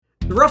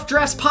The Rough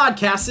Drafts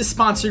podcast is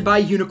sponsored by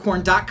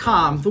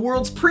Unicorn.com, the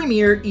world's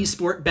premier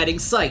esport betting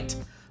site.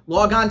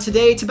 Log on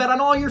today to bet on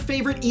all your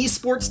favorite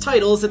esports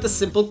titles at the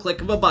simple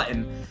click of a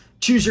button.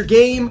 Choose your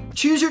game,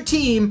 choose your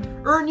team,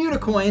 earn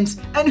unicoins,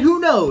 and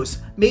who knows,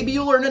 maybe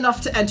you'll earn enough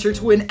to enter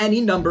to win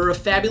any number of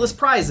fabulous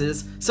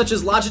prizes, such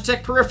as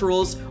Logitech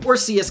peripherals or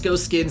CSGO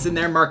skins in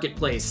their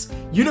marketplace.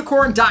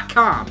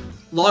 Unicorn.com.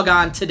 Log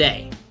on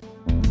today.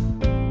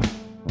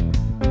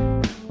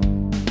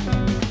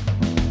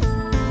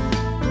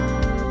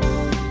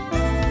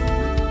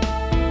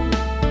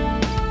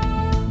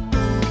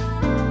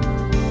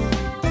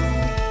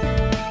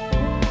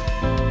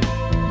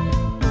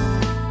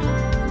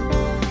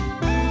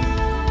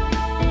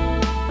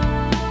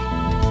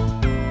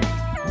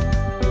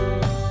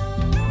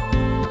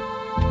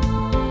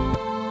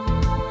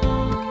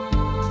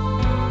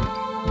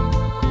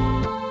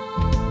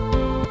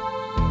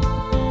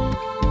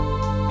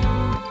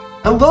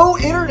 Hello,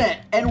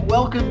 Internet, and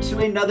welcome to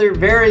another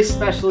very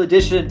special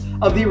edition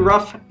of the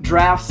Rough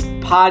Drafts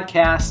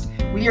podcast.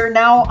 We are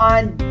now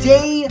on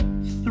day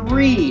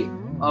 3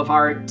 of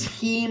our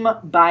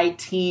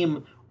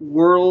team-by-team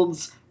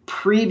Worlds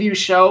preview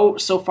show.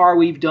 So far,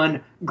 we've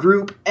done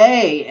Group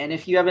A, and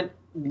if you haven't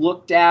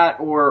looked at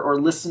or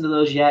listened to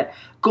those yet,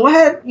 go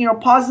ahead,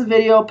 pause the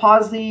video,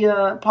 pause the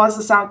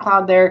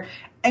SoundCloud there,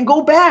 and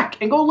go back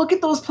and go look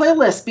at those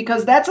playlists,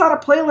 because that's on a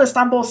playlist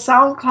on both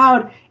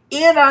SoundCloud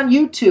and on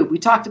YouTube. We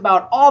talked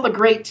about all the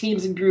great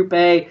teams in Group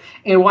A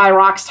and why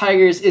Rox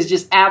Tigers is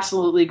just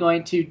absolutely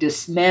going to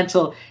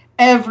dismantle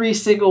every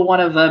single one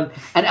of them,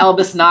 and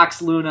Elvis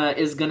Nox Luna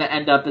is going to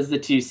end up as the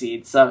 2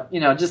 seed. So,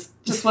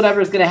 just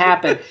whatever is going to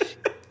happen.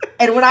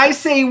 And when I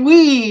say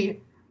we,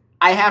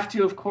 I have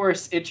to, of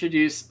course,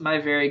 introduce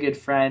my very good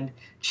friend,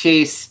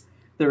 Chase,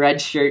 the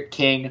Red Shirt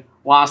King,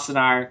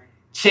 Wassenaar.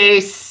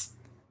 Chase,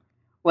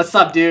 what's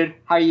up, dude?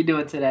 How are you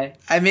doing today?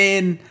 I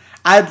mean,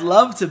 I'd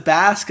love to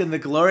bask in the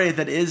glory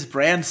that is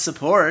brand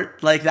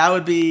support. Like, that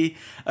would be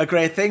a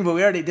great thing, but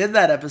we already did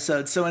that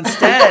episode. So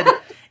instead,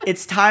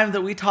 it's time that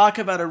we talk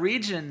about a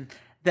region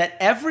that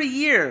every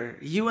year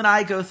you and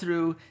I go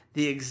through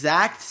the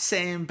exact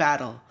same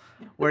battle,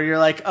 where you're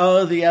like,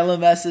 oh, the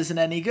LMS isn't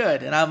any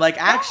good. And I'm like,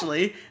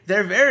 actually,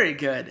 they're very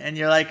good. And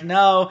you're like,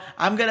 no,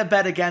 I'm going to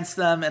bet against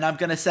them, and I'm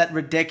going to set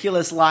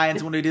ridiculous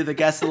lines when we do the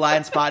Guess the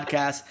Lions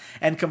podcast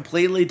and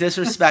completely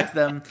disrespect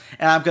them.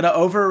 And I'm going to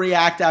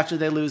overreact after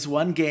they lose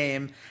one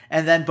game.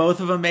 And then both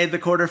of them made the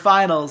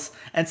quarterfinals.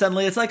 And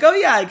suddenly it's like, oh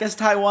yeah, I guess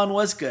Taiwan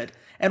was good.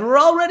 And we're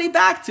already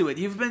back to it.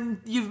 You've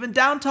been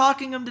down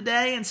talking them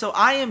today. And so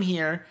I am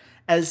here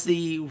as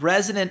the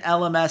resident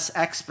LMS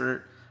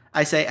expert.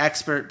 I say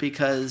expert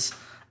because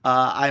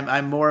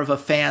I'm more of a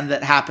fan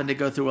that happened to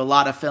go through a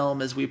lot of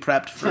film as we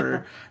prepped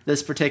for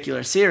this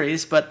particular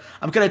series. But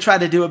I'm going to try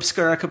to do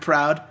Obscurica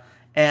proud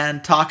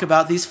and talk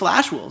about these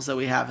Flash Wolves that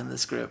we have in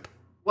this group.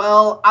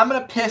 Well, I'm going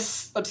to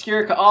piss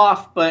Obscurica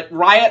off, but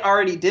Riot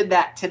already did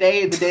that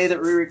today, the day that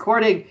we're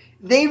recording.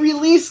 They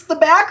released the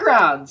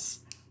backgrounds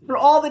for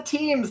all the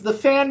teams, the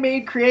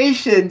fan-made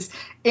creations.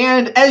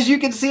 And as you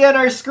can see on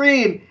our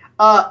screen,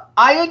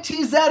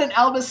 INTZ and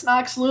Elvis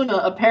Nox Luna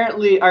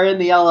apparently are in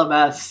the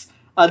LMS.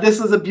 This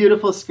was a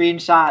beautiful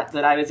screenshot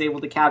that I was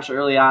able to capture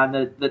early on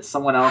that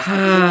someone else,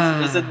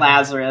 Visit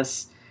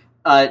Lazarus,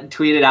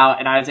 tweeted out,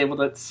 and I was able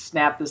to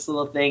snap this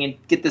little thing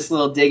and get this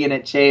little dig in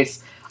at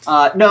Chase.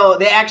 No,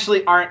 they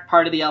actually aren't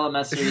part of the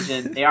LMS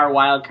region. They are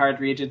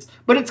wildcard regions.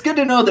 But it's good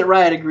to know that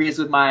Riot agrees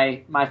with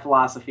my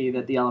philosophy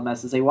that the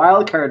LMS is a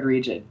wildcard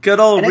region. Good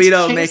old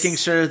Rito making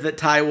sure that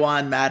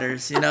Taiwan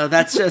matters.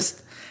 That's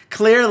just...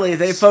 Clearly,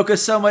 they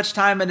focus so much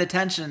time and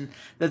attention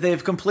that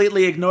they've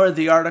completely ignored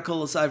the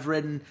articles I've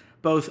written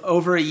both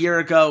over a year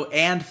ago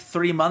and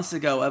 3 months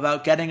ago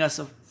about getting us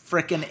a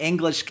frickin'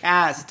 English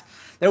cast.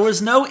 There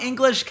was no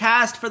English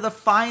cast for the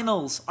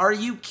finals. Are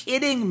you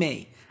kidding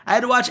me? I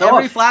had to watch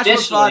every Flash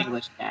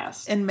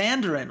VOD in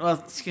Mandarin.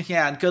 Well,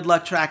 yeah, and good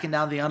luck tracking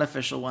down the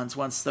unofficial ones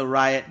once the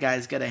Riot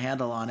guys get a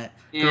handle on it.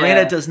 Yeah.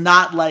 Garena does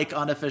not like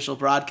unofficial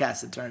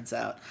broadcasts, it turns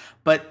out.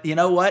 But you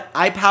know what?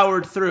 I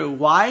powered through.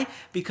 Why?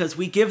 Because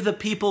we give the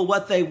people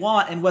what they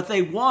want, and what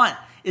they want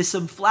is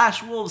some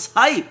Flash Wolves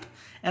hype.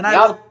 And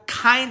I will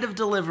kind of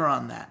deliver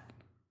on that.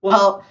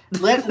 Well,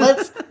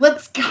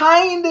 let's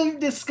kind of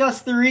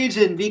discuss the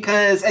region,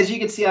 because as you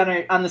can see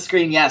on the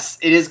screen, yes,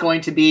 it is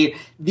going to be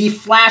the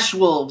Flash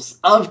Wolves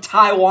of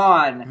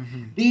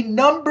Taiwan, the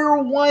number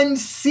 1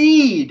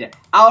 seed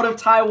out of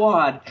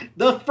Taiwan,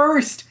 the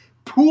first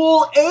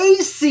Pool A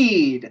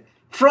seed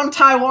from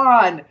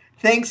Taiwan,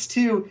 thanks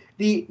to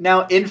the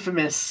now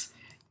infamous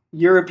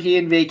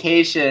European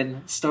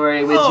vacation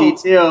story with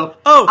G2.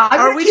 I'm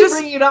going to keep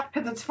bringing it up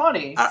because it's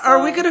funny.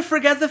 Are we going to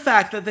forget the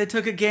fact that they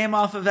took a game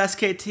off of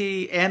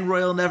SKT and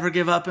Royal Never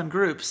Give Up in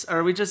groups?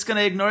 Are we just going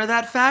to ignore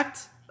that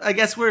fact? I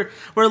guess we're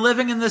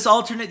living in this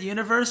alternate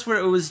universe where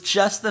it was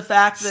just the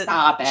fact that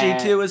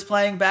G2 is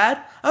playing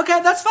bad. Okay,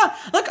 that's fine.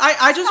 Look,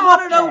 I just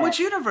want to know which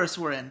universe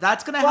we're in.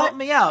 That's going to help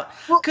me out.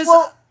 Because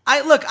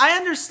I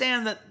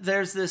understand that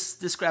there's this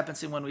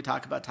discrepancy when we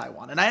talk about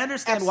Taiwan, and I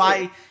understand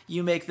why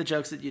you make the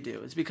jokes that you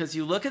do. It's because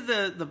you look at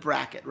the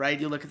bracket, right?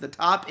 You look at the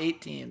top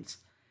 8 teams,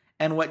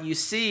 and what you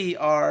see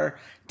are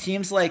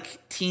teams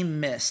like Team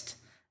Mist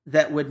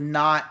that would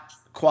not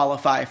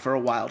qualify for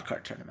a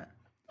wildcard tournament.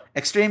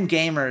 Extreme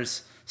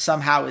Gamers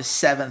somehow is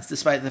 7th,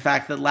 despite the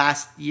fact that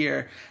last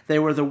year they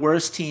were the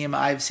worst team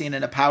I've seen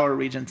in a power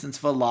region since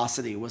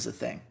Velocity was a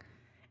thing.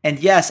 And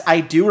yes,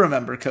 I do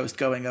remember Coast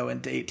going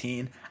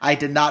 0-18. I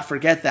did not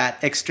forget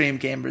that Extreme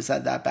Gamers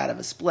had that bad of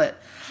a split.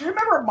 Do you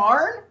remember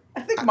Marn?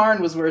 I think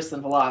Marn was worse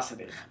than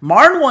Velocity.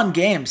 Marn won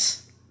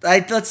games.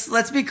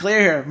 Let's be clear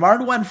here.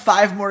 Marn won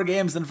 5 more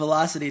games than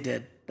Velocity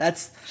did.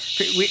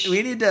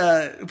 We need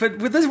to, but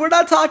with this, we're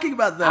not talking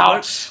about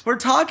them. We're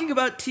talking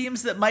about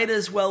teams that might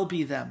as well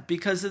be them,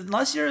 because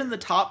unless you're in the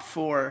top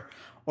 4,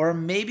 or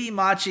maybe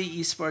Machi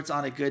Esports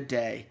on a good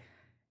day,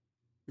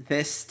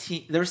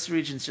 this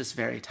region's just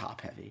very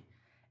top heavy.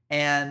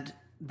 And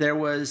there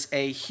was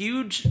a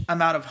huge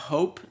amount of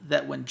hope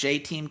that when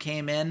J-Team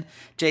came in,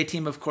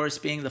 J-Team, of course,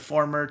 being the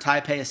former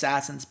Taipei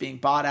Assassins, being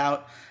bought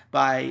out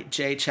by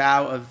Jay Chou,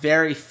 a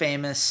very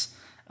famous,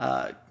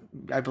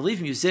 I believe,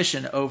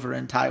 musician over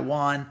in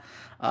Taiwan,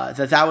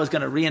 that was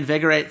going to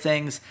reinvigorate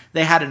things.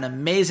 They had an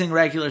amazing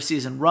regular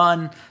season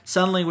run.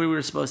 Suddenly we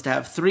were supposed to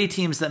have 3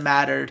 teams that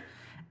mattered,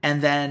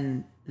 and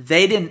then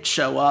they didn't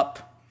show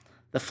up.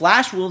 The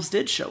Flash Wolves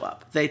did show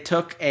up. They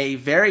took a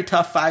very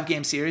tough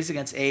 5-game series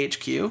against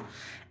AHQ,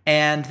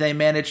 and they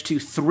managed to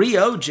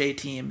 3-0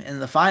 J-Team in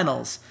the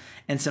finals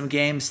in some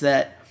games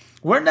that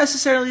weren't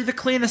necessarily the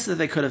cleanest that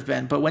they could have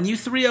been. But when you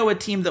 3-0 a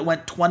team that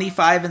went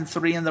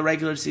 25-3 in the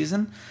regular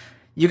season,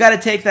 you got to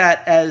take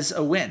that as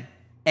a win.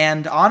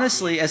 And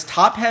honestly, as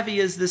top-heavy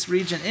as this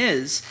region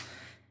is,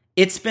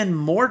 it's been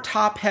more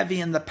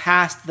top-heavy in the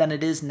past than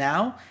it is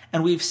now,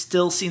 and we've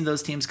still seen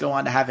those teams go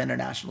on to have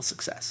international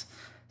success.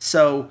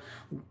 So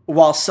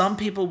while some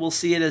people will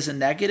see it as a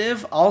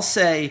negative, I'll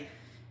say,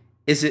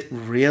 is it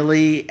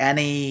really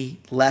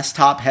any less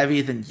top-heavy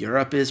than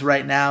Europe is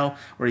right now,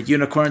 where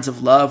Unicorns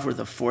of Love were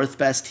the 4th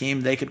best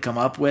team they could come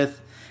up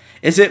with?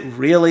 Is it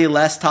really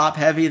less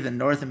top-heavy than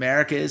North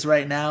America is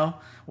right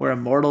now, where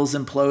Immortals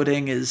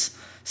imploding is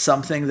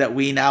something that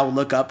we now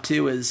look up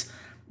to as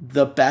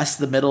the best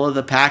the middle of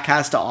the pack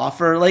has to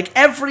offer? Like,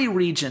 every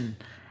region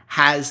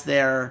has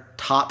their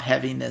top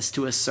heaviness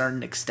to a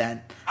certain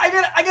extent.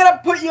 I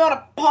gotta put you on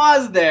a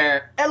pause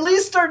there. At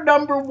least our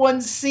number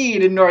 1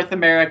 seed in North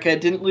America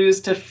didn't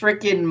lose to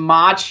frickin'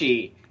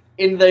 Machi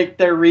in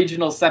their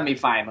regional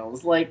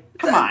semifinals. Like,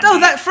 come on.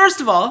 No,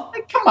 first of all.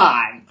 Like, come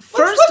on.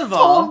 Let's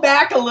pull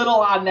back a little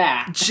on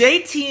that.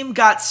 J-Team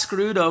got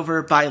screwed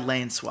over by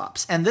lane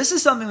swaps. And this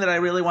is something that I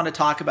really want to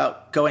talk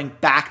about going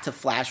back to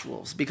Flash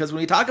Wolves. Because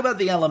when we talk about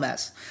the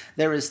LMS,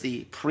 there is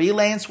the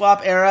pre-lane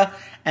swap era,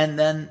 and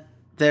then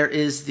there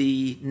is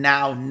the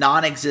now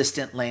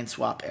non-existent lane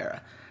swap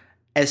era.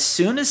 As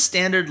soon as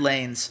standard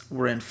lanes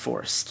were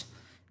enforced,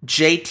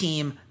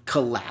 J-Team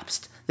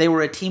collapsed. They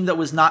were a team that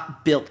was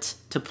not built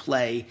to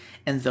play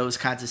in those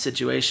kinds of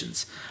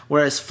situations.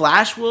 Whereas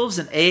Flash Wolves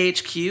and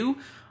AHQ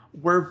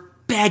were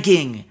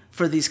begging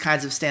for these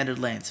kinds of standard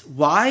lanes.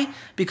 Why?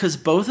 Because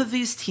both of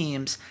these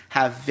teams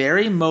have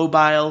very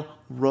mobile,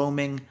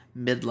 roaming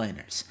mid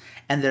laners.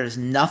 And there's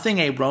nothing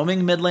a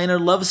roaming mid laner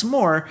loves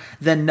more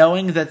than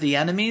knowing that the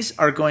enemies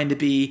are going to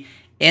be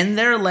in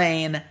their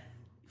lane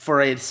for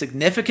a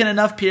significant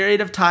enough period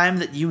of time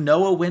that you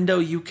know a window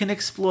you can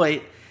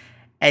exploit,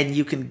 and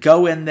you can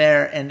go in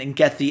there and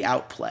get the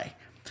outplay.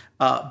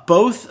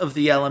 Both of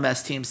the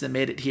LMS teams that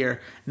made it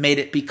here made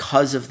it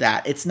because of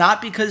that. It's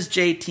not because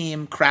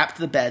J-Team crapped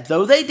the bed,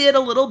 though they did a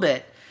little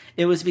bit.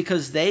 It was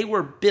because they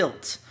were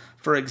built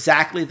for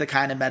exactly the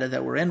kind of meta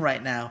that we're in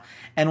right now.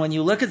 And when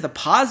you look at the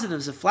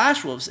positives of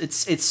Flash Wolves,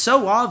 it's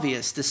so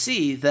obvious to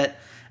see that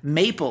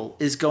Maple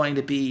is going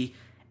to be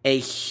a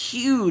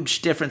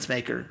huge difference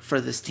maker for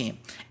this team.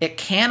 It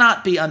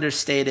cannot be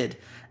understated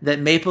that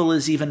Maple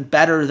is even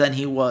better than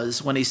he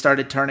was when he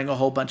started turning a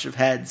whole bunch of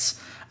heads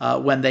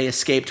when they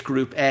escaped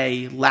Group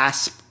A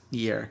last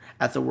year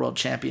at the World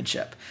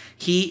Championship.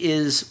 He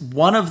is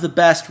one of the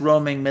best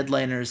roaming mid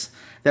laners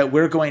that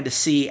we're going to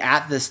see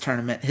at this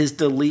tournament. His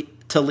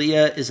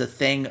Talia is a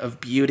thing of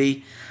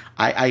beauty.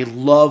 I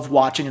love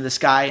watching this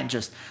guy and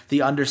just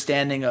the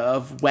understanding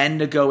of when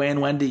to go in,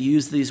 when to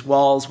use these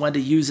walls, when to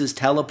use his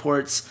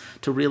teleports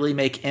to really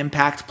make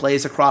impact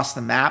plays across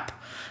the map.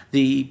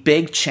 The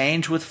big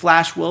change with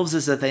Flash Wolves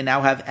is that they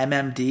now have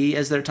MMD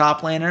as their top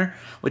laner,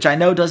 which I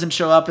know doesn't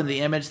show up in the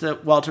image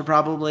that Walter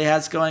probably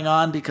has going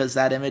on because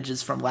that image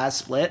is from last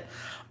split.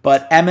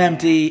 But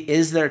MMD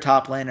is their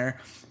top laner,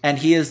 and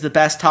he is the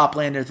best top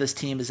laner this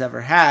team has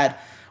ever had,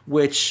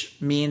 which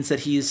means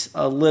that he's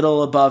a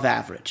little above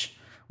average,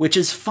 which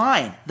is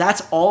fine.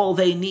 That's all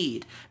they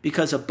need,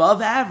 because above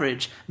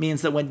average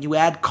means that when you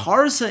add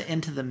Karza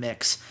into the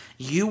mix,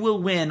 you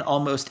will win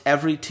almost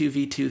every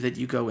 2v2 that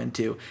you go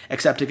into,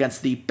 except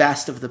against the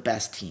best of the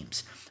best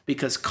teams.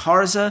 Because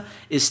Karza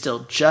is still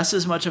just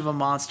as much of a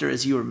monster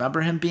as you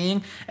remember him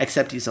being,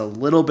 except he's a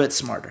little bit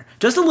smarter.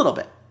 Just a little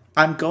bit.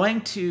 I'm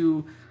going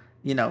to,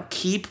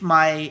 keep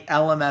my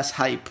LMS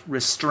hype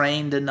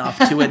restrained enough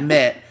to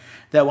admit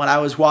that when I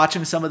was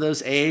watching some of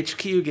those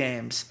AHQ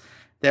games,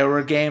 there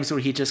were games where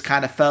he just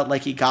kind of felt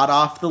like he got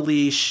off the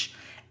leash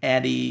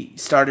and he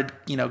started,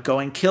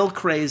 going kill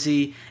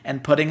crazy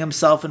and putting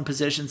himself in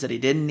positions that he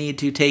didn't need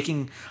to,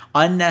 taking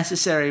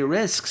unnecessary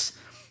risks.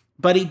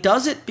 But he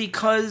does it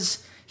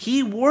because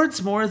he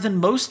wards more than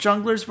most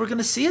junglers we're going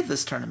to see at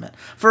this tournament.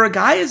 For a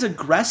guy as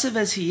aggressive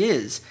as he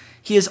is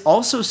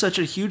also such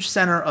a huge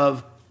center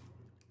of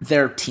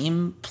their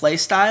team play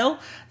style,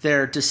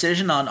 their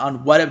decision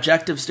on what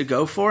objectives to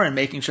go for and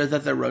making sure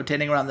that they're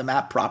rotating around the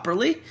map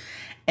properly.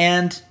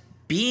 And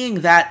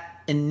being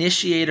that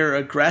initiator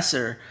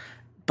aggressor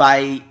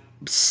by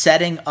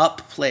setting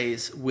up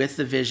plays with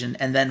the vision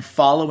and then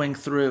following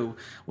through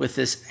with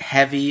this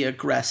heavy,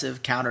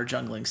 aggressive counter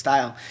jungling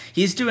style.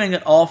 He's doing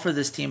it all for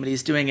this team, and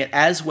he's doing it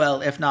as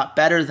well, if not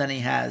better than he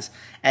has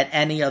at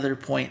any other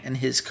point in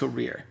his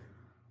career.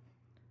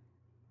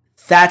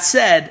 That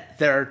said,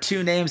 there are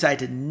two names I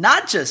did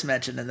not just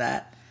mention in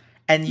that,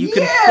 and you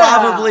can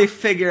probably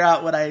figure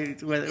out where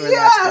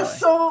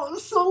that's going.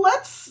 So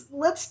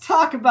let's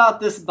talk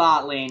about this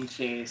bot lane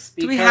chase.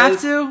 Do we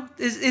have to?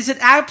 Is it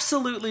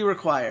absolutely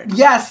required?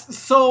 Yes.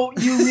 So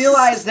you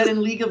realize that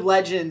in League of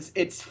Legends,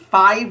 it's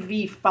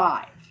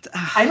 5v5.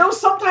 I know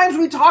sometimes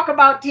we talk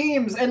about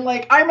teams, and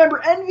I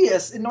remember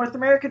Envious in North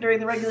America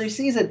during the regular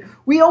season.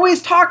 We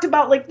always talked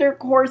about their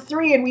core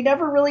three, and we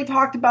never really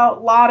talked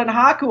about Lod and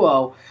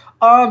Hakuo.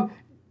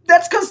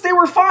 That's because they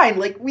were fine.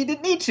 We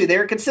didn't need to. They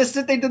were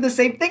consistent. They did the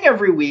same thing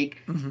every week.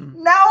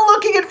 Mm-hmm. Now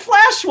looking at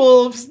Flash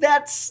Wolves,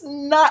 that's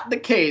not the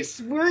case.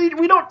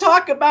 We don't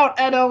talk about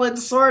NL and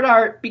Sword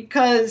Art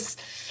because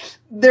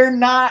they're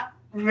not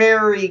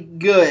very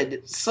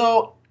good.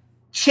 So,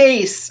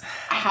 Chase,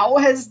 how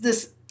has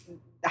this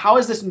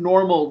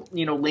normal,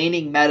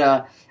 laning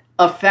meta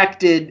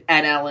affected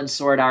NL and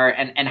Sword Art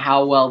and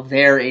how well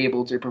they're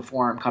able to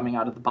perform coming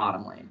out of the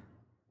bottom lane?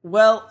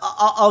 Well,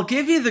 I'll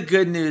give you the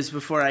good news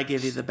before I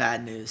give you the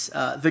bad news.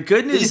 The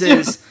good news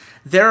is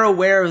they're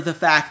aware of the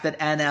fact that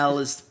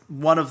NL is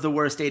one of the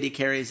worst AD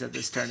carries of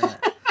this tournament.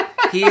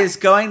 He is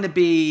going to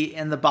be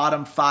in the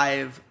bottom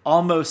 5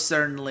 almost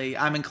certainly.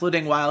 I'm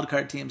including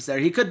wildcard teams there.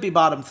 He could be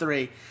bottom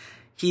 3.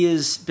 He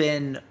has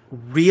been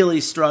really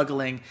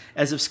struggling.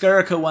 As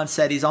Skirika once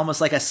said, he's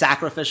almost like a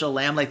sacrificial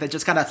lamb. They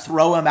just kind of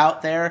throw him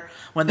out there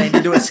when they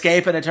need to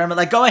escape in a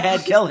tournament. Go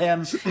ahead, kill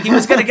him. He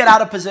was going to get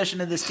out of position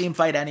in this team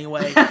fight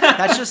anyway.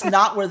 That's just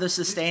not where the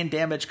sustained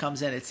damage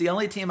comes in. It's the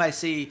only team I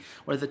see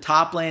where the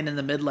top lane and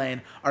the mid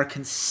lane are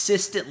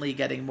consistently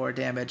getting more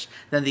damage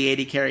than the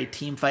AD carry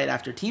team fight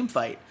after team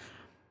fight.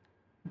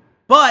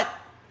 But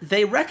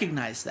they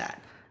recognize that.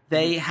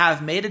 They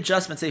have made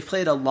adjustments. They've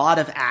played a lot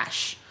of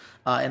Ashe.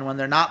 And when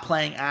they're not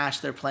playing Ashe,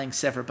 they're playing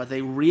Sivir. But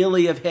they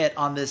really have hit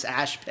on this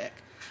Ashe pick.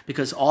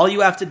 Because all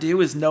you have to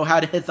do is know how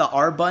to hit the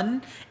R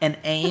button and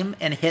aim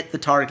and hit the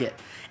target.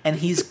 And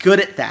he's good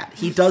at that.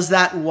 He does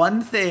that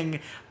one thing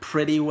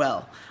pretty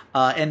well.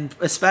 And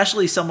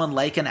especially someone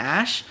like an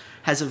Ashe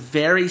has a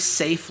very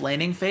safe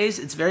laning phase.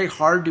 It's very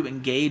hard to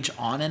engage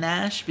on an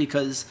Ashe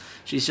because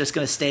she's just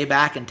going to stay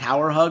back and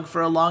tower hug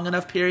for a long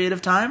enough period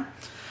of time.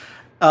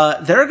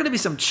 There are going to be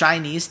some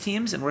Chinese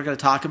teams, and we're going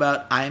to talk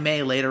about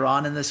Aimee later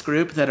on in this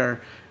group, that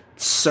are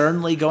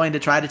certainly going to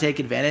try to take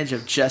advantage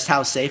of just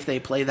how safe they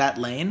play that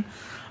lane.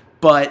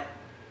 But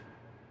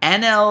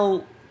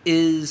NL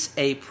is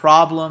a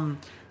problem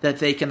that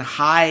they can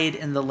hide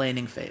in the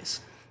laning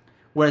phase.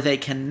 Where they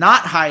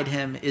cannot hide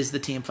him is the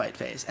teamfight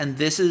phase. And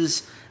this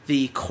is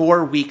the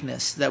core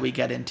weakness that we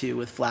get into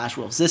with Flash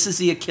Wolves. This is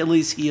the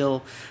Achilles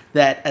heel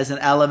that, as an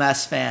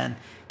LMS fan,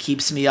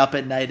 keeps me up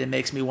at night and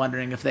makes me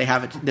wondering if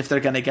they're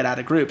going to get out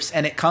of groups.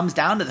 And it comes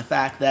down to the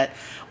fact that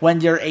when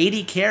your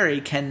AD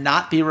carry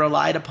cannot be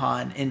relied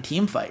upon in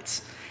team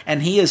fights,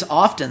 and he is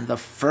often the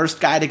first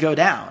guy to go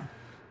down,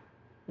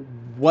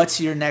 what's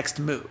your next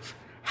move?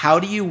 How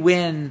do you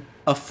win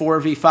a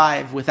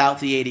 4v5 without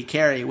the AD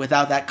carry,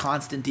 without that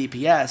constant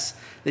DPS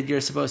that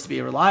you're supposed to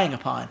be relying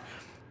upon?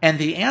 And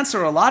the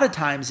answer a lot of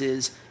times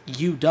is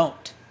you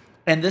don't.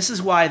 And this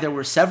is why there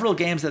were several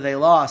games that they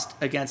lost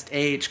against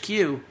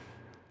AHQ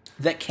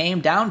that came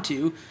down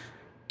to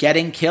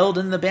getting killed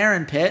in the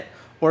Baron Pit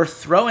or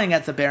throwing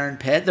at the Baron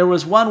Pit. There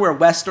was one where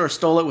Westor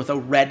stole it with a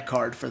red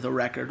card, for the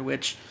record,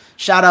 which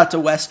shout out to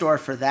Westor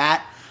for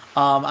that.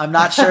 I'm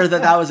not sure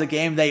that was a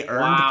game they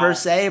earned per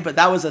se, but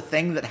that was a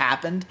thing that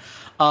happened.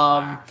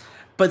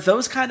 But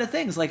those kind of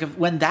things,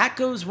 when that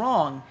goes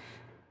wrong,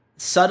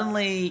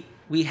 suddenly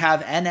we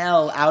have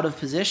NL out of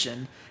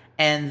position,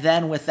 and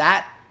then with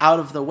that out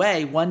of the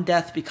way, one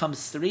death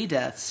becomes 3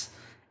 deaths,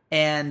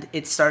 and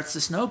it starts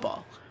to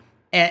snowball.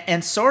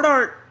 And Sword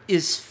Art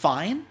is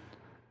fine.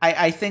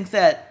 I think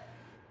that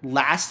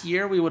last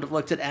year we would have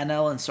looked at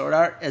NL and Sword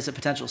Art as a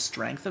potential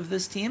strength of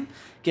this team,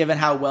 given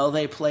how well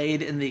they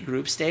played in the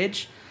group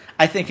stage.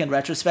 I think in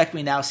retrospect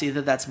we now see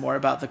that that's more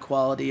about the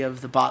quality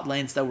of the bot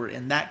lanes that were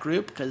in that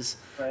group, because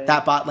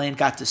that bot lane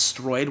got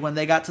destroyed when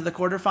they got to the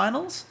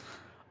quarterfinals.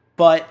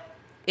 But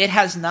it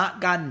has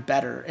not gotten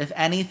better. If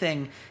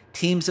anything,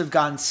 teams have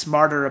gotten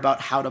smarter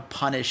about how to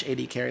punish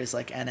AD carries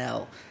like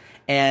NL.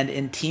 And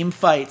in team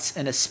fights,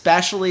 and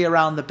especially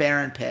around the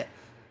Baron pit,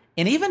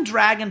 and even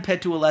Dragon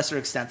pit to a lesser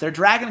extent, their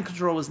Dragon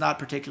control was not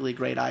particularly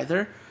great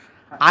either.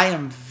 I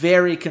am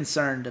very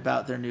concerned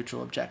about their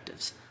neutral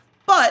objectives.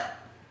 But,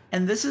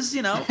 and this is,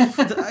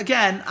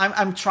 again,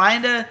 I'm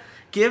trying to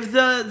give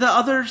the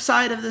other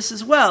side of this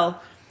as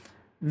well.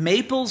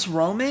 Maple's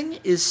roaming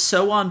is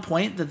so on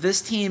point that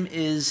this team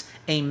is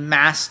a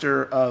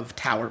master of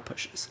tower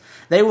pushes.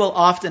 They will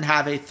often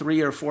have a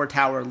 3 or 4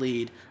 tower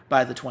lead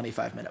by the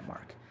 25-minute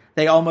mark.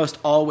 They almost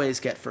always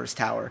get first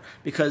tower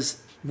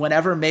because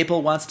whenever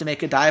Maple wants to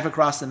make a dive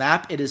across the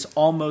map, it is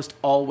almost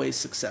always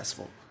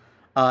successful.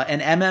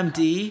 And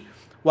MMD,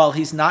 while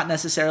he's not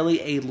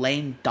necessarily a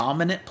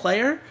lane-dominant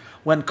player,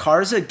 when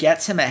Karza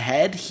gets him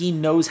ahead, he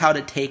knows how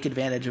to take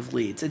advantage of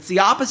leads. It's the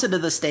opposite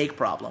of the Stake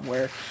problem,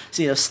 where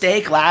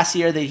Stake last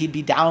year, that he'd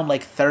be down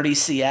like 30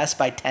 CS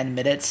by 10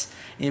 minutes,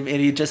 and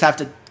he'd just have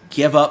to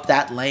give up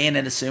that lane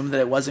and assume that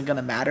it wasn't going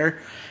to matter.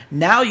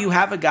 Now you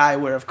have a guy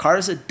where if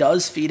Karza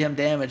does feed him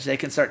damage, they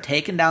can start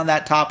taking down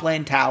that top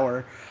lane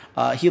tower.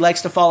 He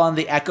likes to fall on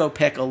the Echo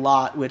pick a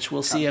lot, which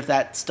we'll see if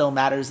that still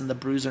matters in the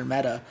Bruiser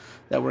meta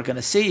that we're going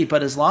to see.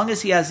 But as long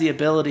as he has the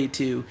ability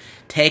to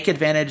take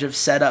advantage of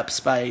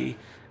setups by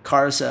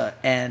Karza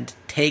and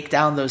take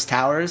down those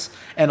towers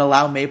and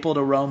allow Maple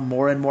to roam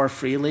more and more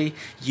freely,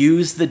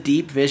 use the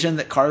deep vision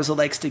that Karza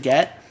likes to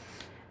get,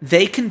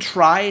 they can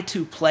try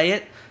to play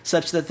it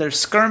such that they're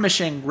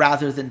skirmishing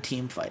rather than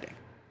team fighting.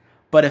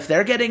 But if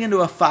they're getting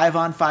into a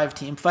 5-on-5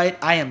 team fight,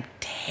 I am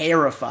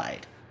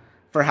terrified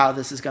for how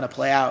this is going to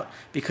play out,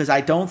 because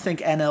I don't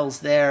think NL's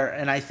there,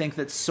 and I think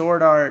that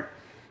Sword Art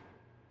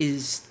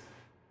is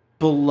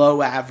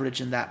below average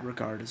in that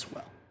regard as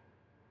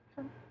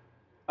well.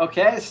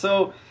 Okay,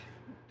 so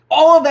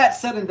all of that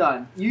said and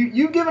done,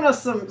 you've given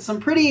us some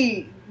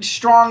pretty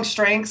strong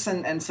strengths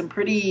and some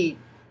pretty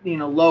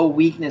low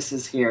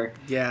weaknesses here.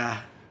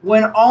 Yeah.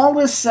 When all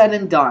is said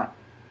and done,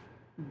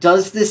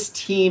 does this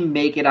team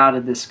make it out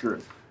of this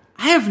group?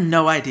 I have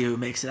no idea who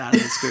makes it out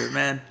of this group,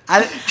 man.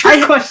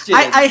 Question.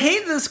 I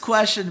hate this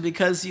question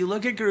because you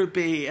look at Group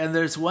B and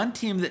there's one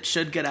team that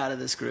should get out of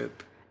this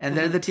group, and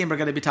they're the team we're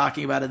going to be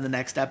talking about in the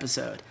next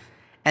episode.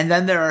 And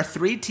then there are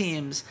 3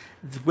 teams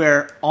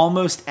where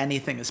almost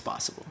anything is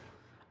possible.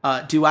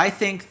 Do I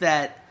think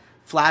that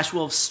Flash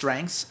Wolf's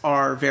strengths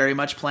are very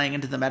much playing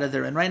into the meta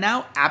they're in right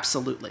now?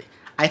 Absolutely.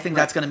 I think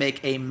that's going to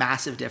make a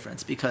massive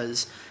difference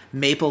because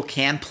Maple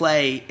can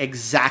play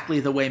exactly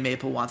the way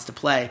Maple wants to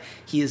play.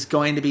 He is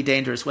going to be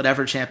dangerous,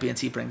 whatever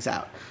champions he brings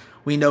out.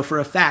 We know for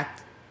a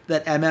fact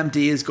that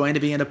MMD is going to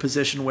be in a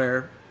position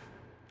where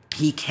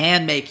he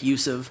can make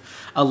use of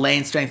a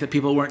lane strength that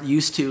people weren't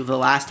used to the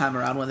last time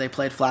around when they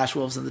played Flash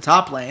Wolves in the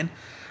top lane,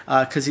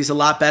 because he's a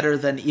lot better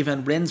than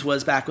even Rins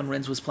was back when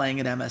Rins was playing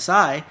at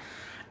MSI.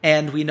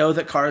 And we know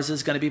that Karza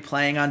is going to be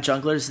playing on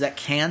junglers that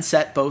can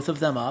set both of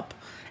them up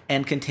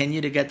and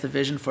continue to get the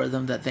vision for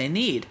them that they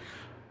need.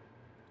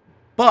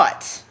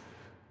 But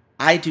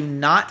I do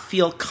not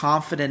feel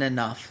confident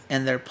enough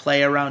in their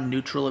play around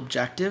neutral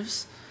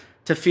objectives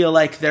to feel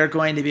like they're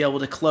going to be able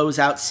to close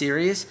out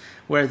series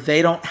where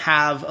they don't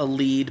have a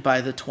lead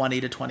by the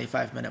 20 to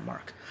 25 minute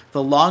mark.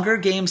 The longer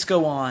games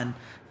go on,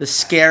 the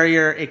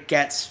scarier it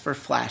gets for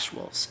Flash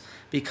Wolves,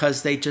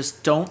 because they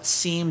just don't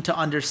seem to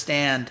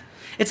understand.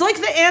 It's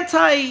like the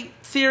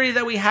anti-theory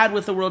that we had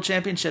with the World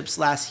Championships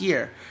last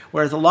year,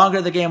 where the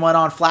longer the game went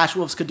on, Flash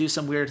Wolves could do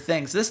some weird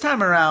things. This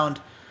time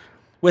around,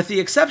 with the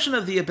exception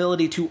of the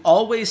ability to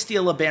always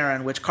steal a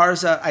Baron, which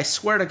Karza, I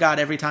swear to God,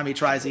 every time he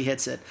tries, he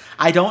hits it.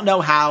 I don't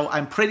know how.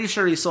 I'm pretty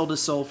sure he sold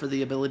his soul for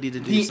the ability to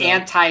do so. The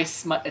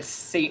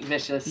anti-Saint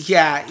Vicious.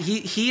 Yeah,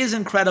 he is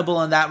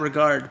incredible in that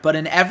regard. But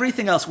in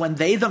everything else, when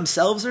they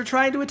themselves are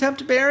trying to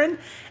attempt Baron,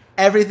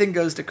 everything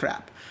goes to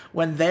crap.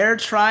 When they're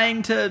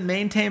trying to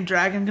maintain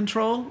dragon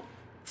control,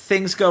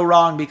 things go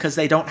wrong because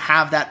they don't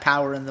have that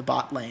power in the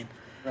bot lane.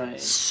 Right.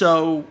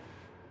 So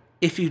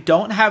if you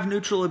don't have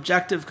neutral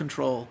objective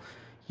control,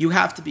 you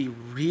have to be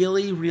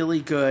really,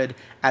 really good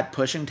at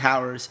pushing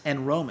towers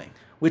and roaming,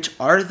 which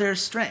are their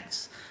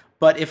strengths.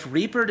 But if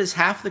Reaper is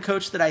half the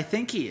coach that I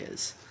think he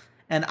is,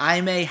 and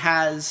Aime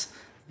has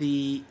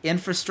the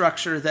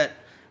infrastructure that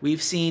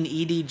we've seen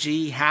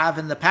EDG have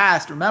in the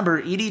past.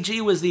 Remember,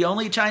 EDG was the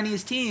only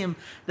Chinese team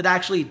that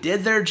actually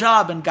did their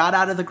job and got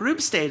out of the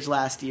group stage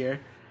last year.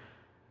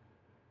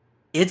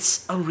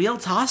 It's a real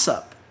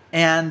toss-up.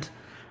 And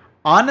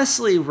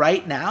honestly,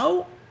 right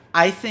now,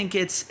 I think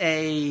it's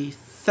a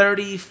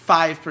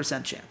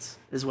 35% chance,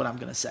 is what I'm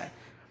going to say.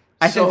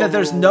 I think that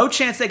there's no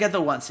chance they get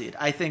the 1 seed.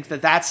 I think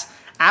that that's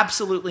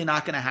absolutely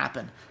not going to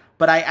happen.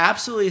 But I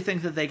absolutely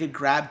think that they could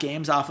grab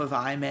games off of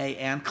Aime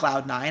and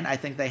Cloud9. I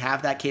think they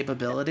have that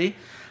capability,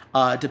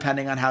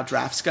 depending on how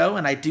drafts go.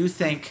 And I do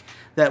think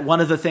that one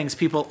of the things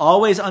people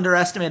always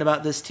underestimate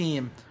about this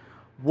team,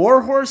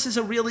 Warhorse is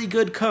a really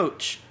good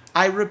coach.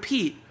 I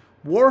repeat,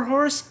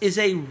 Warhorse is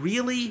a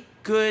really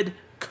good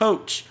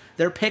coach.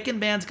 Their pick and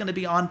ban's going to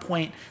be on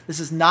point. This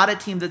is not a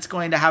team that's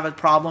going to have a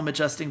problem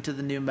adjusting to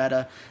the new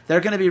meta.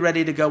 They're going to be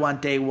ready to go on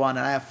day one,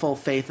 and I have full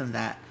faith in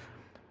that.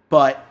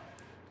 But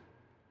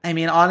I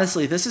mean,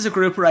 honestly, this is a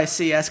group where I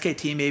see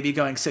SKT maybe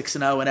going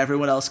 6-0 and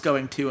everyone else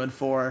going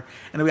 2-4,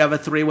 and we have a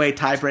 3-way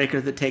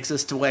tiebreaker that takes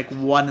us to like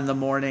 1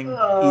 a.m.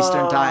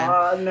 Eastern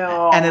time.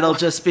 No. And it'll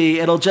just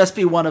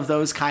be one of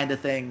those kind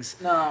of things.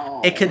 No.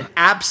 It can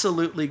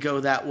absolutely go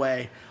that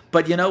way.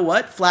 But you know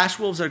what? Flash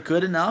Wolves are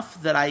good enough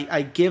that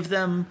I give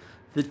them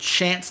the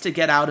chance to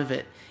get out of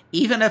it,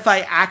 even if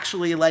I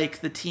actually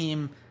like the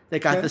team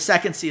that got the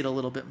second seed a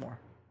little bit more.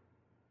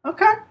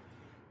 Okay.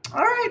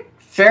 All right.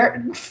 Fair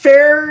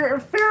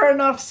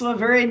enough. So a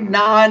very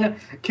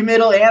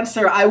non-committal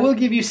answer. I will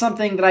give you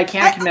something that I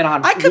can't commit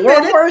on. I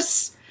committed.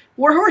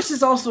 Warhorse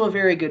is also a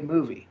very good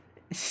movie.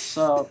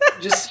 So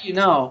just so you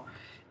know,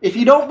 if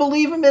you don't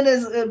believe in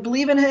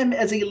him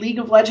as a League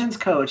of Legends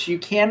coach, you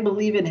can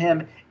believe in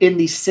him in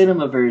the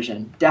cinema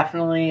version.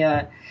 Definitely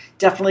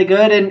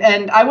good.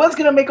 And I was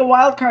gonna make a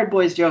Wildcard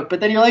Boys joke, but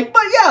then you're like,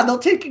 but yeah, they'll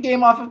take a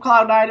game off of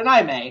Cloud9, and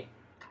I may.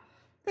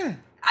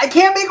 I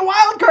can't make a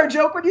wild card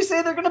joke when you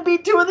say they're going to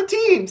beat two of the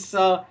teams.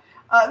 So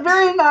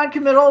very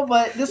non-committal,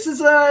 but this is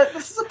a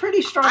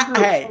pretty strong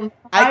group.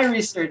 My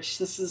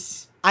research,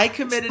 I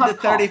committed to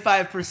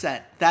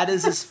 35%. That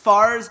is as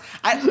far as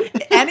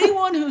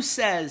anyone who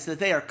says that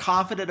they are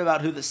confident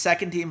about who the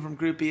second team from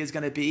Group B is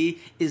going to be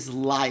is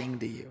lying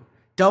to you.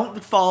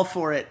 Don't fall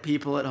for it,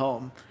 people at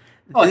home.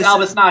 Oh, it's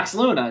Albus Nox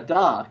Luna.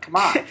 Duh, come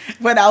on.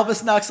 When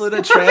Albus Nox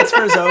Luna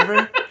transfers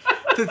over.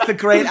 The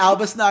great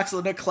Albus Nox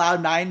Luna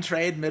Cloud9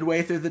 trade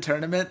midway through the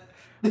tournament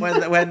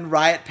when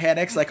Riot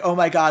panics, like, oh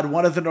my god,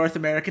 one of the North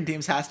American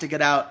teams has to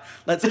get out.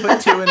 Let's put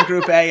 2 in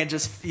Group A and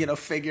just,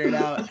 figure it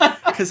out.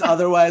 Because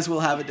otherwise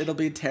it'll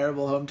be a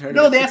terrible home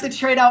tournament. No, they have to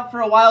trade out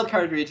for a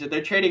wildcard region.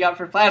 They're trading out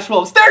for Flash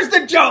Wolves. There's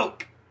the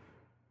joke!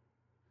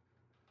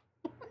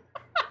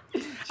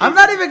 I'm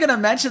not even going to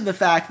mention the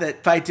fact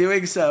that by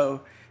doing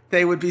so,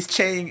 they would be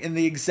staying in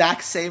the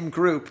exact same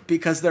group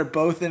because they're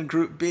both in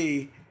Group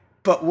B.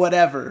 But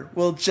whatever,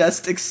 we'll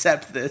just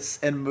accept this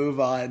and move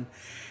on.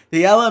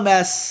 The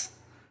LMS,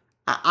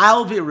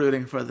 I'll be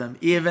rooting for them,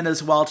 even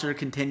as Walter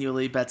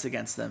continually bets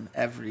against them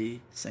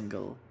every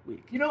single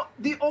week.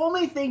 The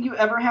only thing you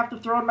ever have to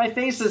throw in my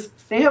face is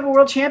they have a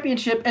world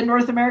championship and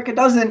North America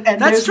doesn't, and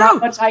there's not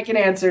much I can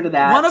answer to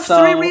that. One of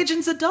 3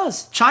 regions that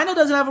does. China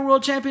doesn't have a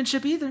world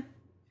championship either.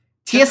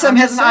 TSM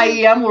has an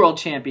IEM world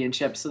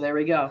championship, so there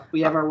we go.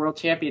 We have our world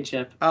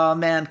championship. Oh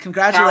man,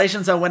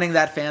 congratulations on winning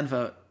that fan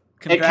vote.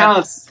 It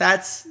counts.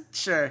 That's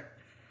sure.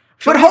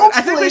 But hopefully,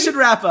 I think we should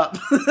wrap up.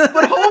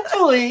 But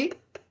hopefully,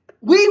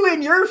 we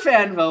win your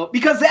fan vote,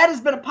 because that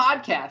has been a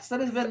podcast. That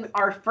has been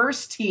our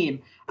first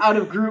team out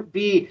of Group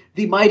B,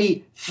 the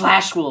mighty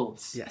Flash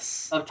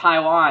Wolves of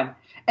Taiwan.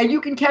 And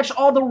you can catch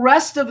all the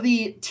rest of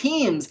the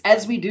teams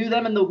as we do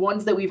them and the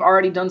ones that we've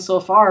already done so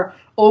far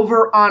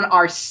over on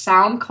our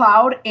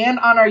SoundCloud and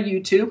on our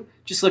YouTube.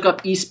 Just look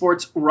up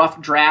Esports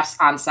Rough Drafts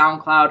on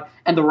SoundCloud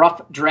and the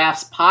Rough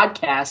Drafts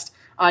podcast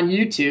on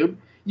YouTube.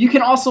 You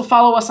can also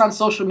follow us on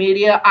social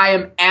media. I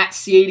am at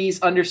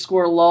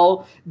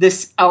C80s_lol.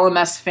 This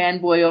LMS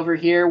fanboy over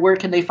here. Where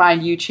can they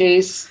find you,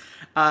 Chase?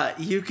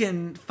 You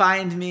can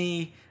find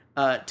me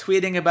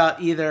tweeting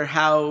about either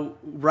how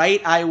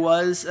right I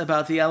was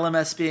about the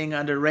LMS being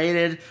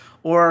underrated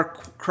or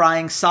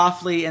crying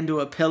softly into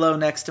a pillow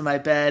next to my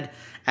bed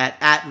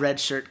at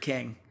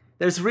RedShirtKing.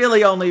 There's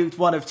really only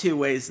one of 2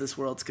 ways this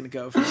world's going to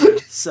go for me.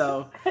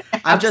 So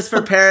I'm just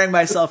preparing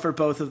myself for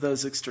both of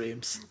those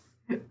extremes.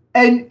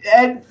 And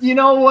you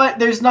know what?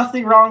 There's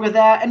nothing wrong with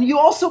that. And you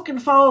also can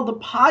follow the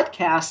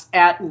podcast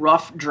at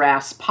Rough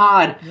Drafts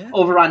Pod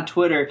over on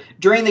Twitter.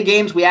 During the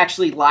games, we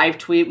actually live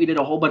tweet. We did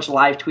a whole bunch of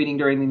live tweeting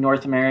during the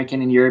North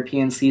American and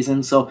European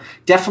season. So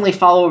definitely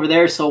follow over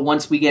there. So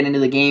once we get into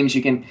the games,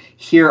 you can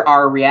hear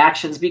our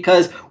reactions,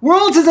 because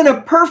Worlds is in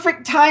a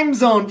perfect time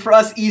zone for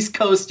us East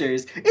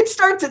Coasters. It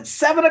starts at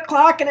 7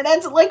 o'clock and it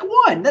ends at like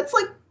 1. That's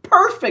like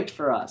perfect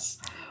for us.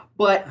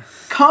 But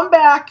come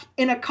back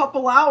in a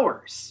couple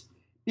hours,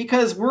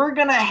 because we're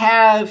going to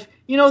have,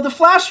 the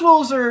Flash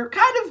Wolves are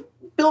kind of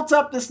built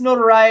up this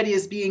notoriety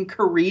as being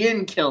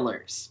Korean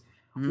killers.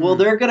 Well,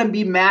 they're going to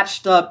be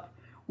matched up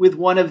with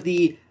one of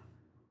the,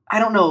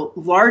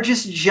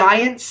 largest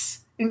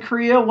giants in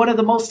Korea, one of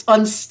the most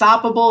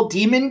unstoppable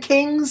demon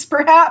kings,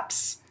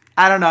 perhaps?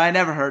 I don't know. I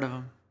never heard of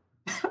him.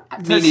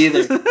 Me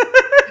neither.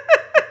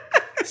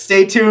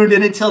 Stay tuned,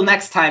 and until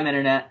next time,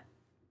 Internet.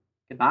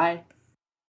 Goodbye.